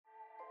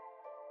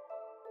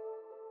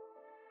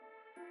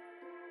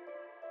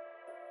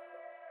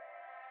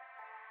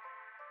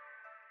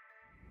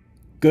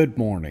Good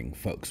morning,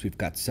 folks. We've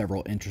got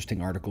several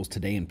interesting articles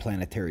today in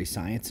planetary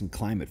science and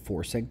climate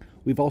forcing.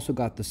 We've also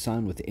got the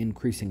sun with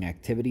increasing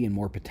activity and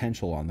more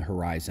potential on the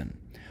horizon.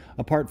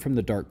 Apart from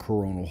the dark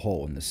coronal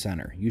hole in the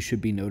center, you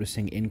should be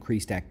noticing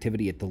increased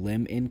activity at the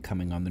limb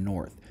incoming on the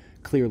north.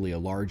 Clearly, a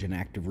large and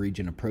active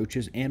region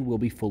approaches and will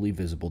be fully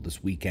visible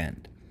this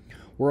weekend.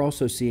 We're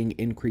also seeing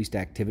increased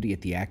activity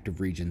at the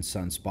active region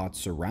sunspots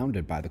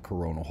surrounded by the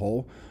coronal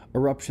hole.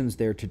 Eruptions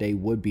there today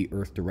would be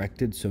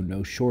Earth-directed, so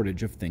no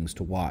shortage of things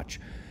to watch.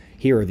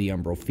 Here are the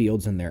umbral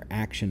fields and their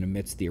action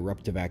amidst the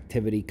eruptive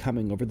activity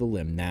coming over the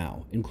limb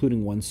now,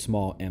 including one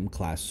small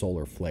M-class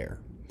solar flare.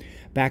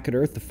 Back at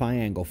Earth, the phi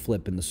angle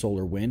flip in the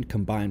solar wind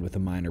combined with a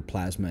minor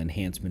plasma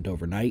enhancement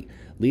overnight,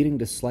 leading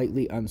to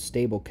slightly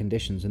unstable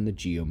conditions in the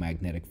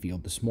geomagnetic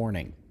field this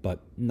morning,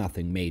 but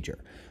nothing major.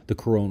 The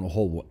coronal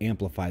hole will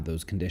amplify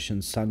those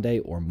conditions Sunday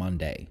or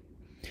Monday.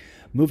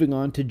 Moving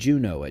on to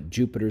Juno at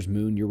Jupiter's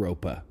moon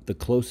Europa. The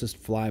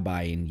closest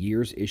flyby in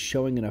years is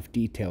showing enough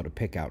detail to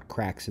pick out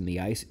cracks in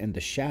the ice and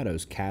the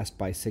shadows cast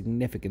by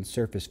significant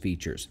surface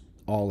features,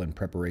 all in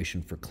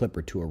preparation for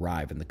Clipper to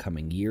arrive in the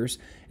coming years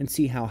and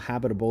see how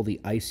habitable the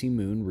icy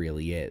moon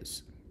really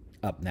is.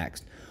 Up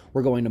next,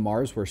 we're going to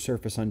Mars, where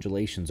surface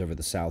undulations over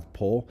the South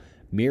Pole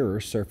mirror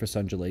surface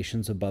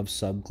undulations above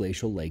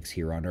subglacial lakes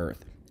here on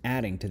Earth,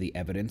 adding to the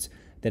evidence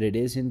that it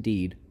is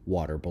indeed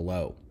water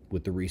below,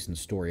 with the recent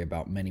story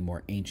about many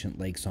more ancient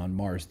lakes on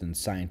Mars than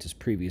scientists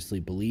previously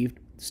believed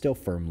still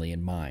firmly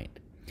in mind.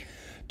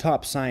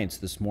 Top science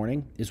this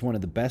morning is one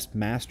of the best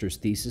master's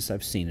theses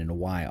I've seen in a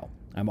while.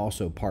 I'm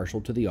also partial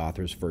to the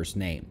author's first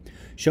name,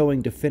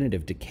 showing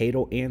definitive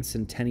decadal and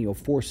centennial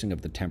forcing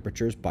of the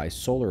temperatures by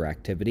solar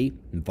activity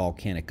and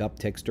volcanic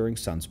upticks during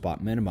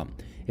sunspot minimum.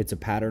 It's a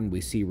pattern we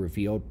see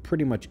revealed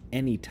pretty much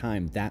any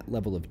time that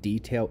level of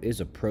detail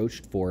is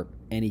approached for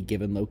any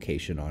given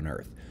location on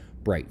Earth.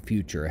 Bright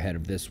future ahead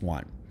of this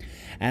one.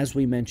 As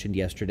we mentioned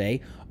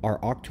yesterday,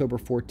 our October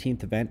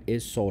 14th event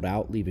is sold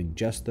out, leaving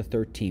just the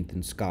 13th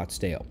in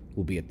Scottsdale.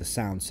 We'll be at the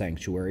Sound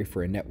Sanctuary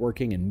for a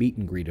networking and meet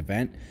and greet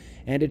event,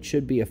 and it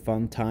should be a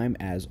fun time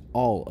as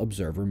all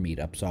observer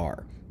meetups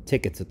are.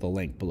 Tickets at the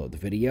link below the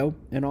video,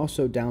 and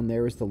also down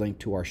there is the link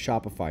to our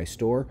Shopify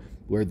store,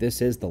 where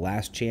this is the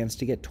last chance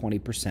to get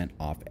 20%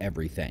 off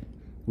everything.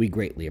 We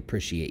greatly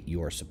appreciate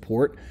your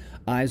support.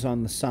 Eyes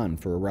on the sun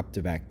for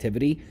eruptive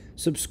activity.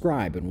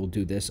 Subscribe and we'll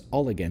do this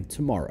all again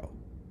tomorrow.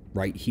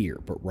 Right here,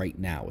 but right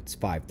now it's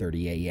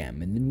 5:30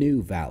 a.m. in the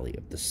new Valley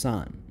of the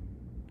Sun.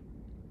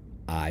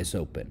 Eyes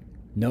open.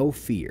 No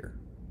fear.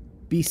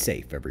 Be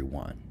safe,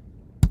 everyone.